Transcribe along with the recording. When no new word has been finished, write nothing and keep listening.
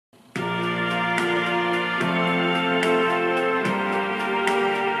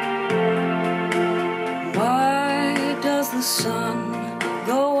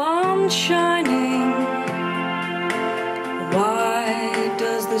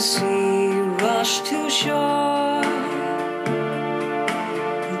sea rush to shore.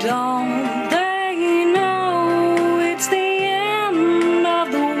 Don't they know it's the end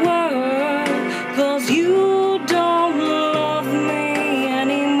of the world, 'cause you don't love me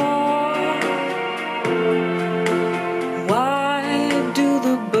anymore? Why do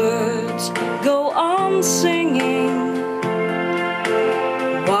the birds go on singing?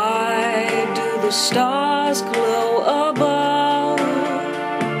 Why do the stars glow above?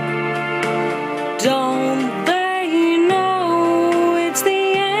 Don't they know it's the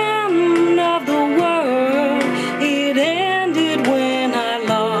end of the world? It ended when I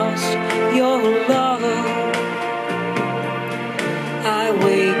lost your love. I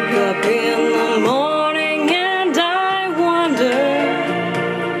wake up in the morning and I wonder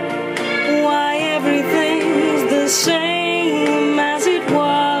why everything's the same as it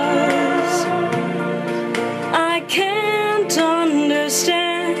was. I can't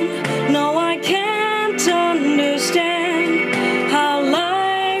understand, no I can't understand how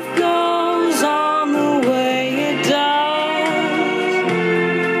life goes on the way it does.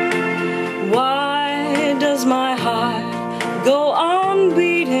 Why does my heart go on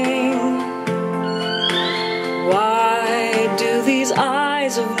beating? Why do these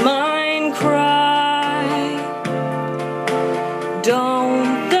eyes of mine cry?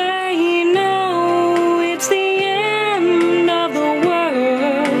 Don't they know it's the end of the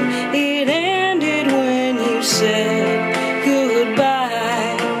world? It ended when you said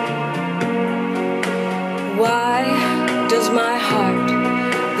goodbye. Why does my heart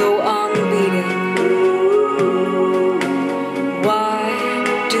go on beating? Why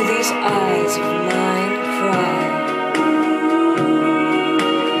do these eyes of mine cry?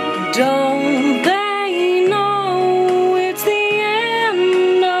 Don't they know it's the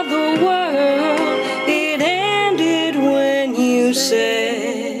end of the world? It ended when you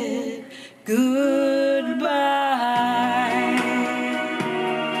said goodbye.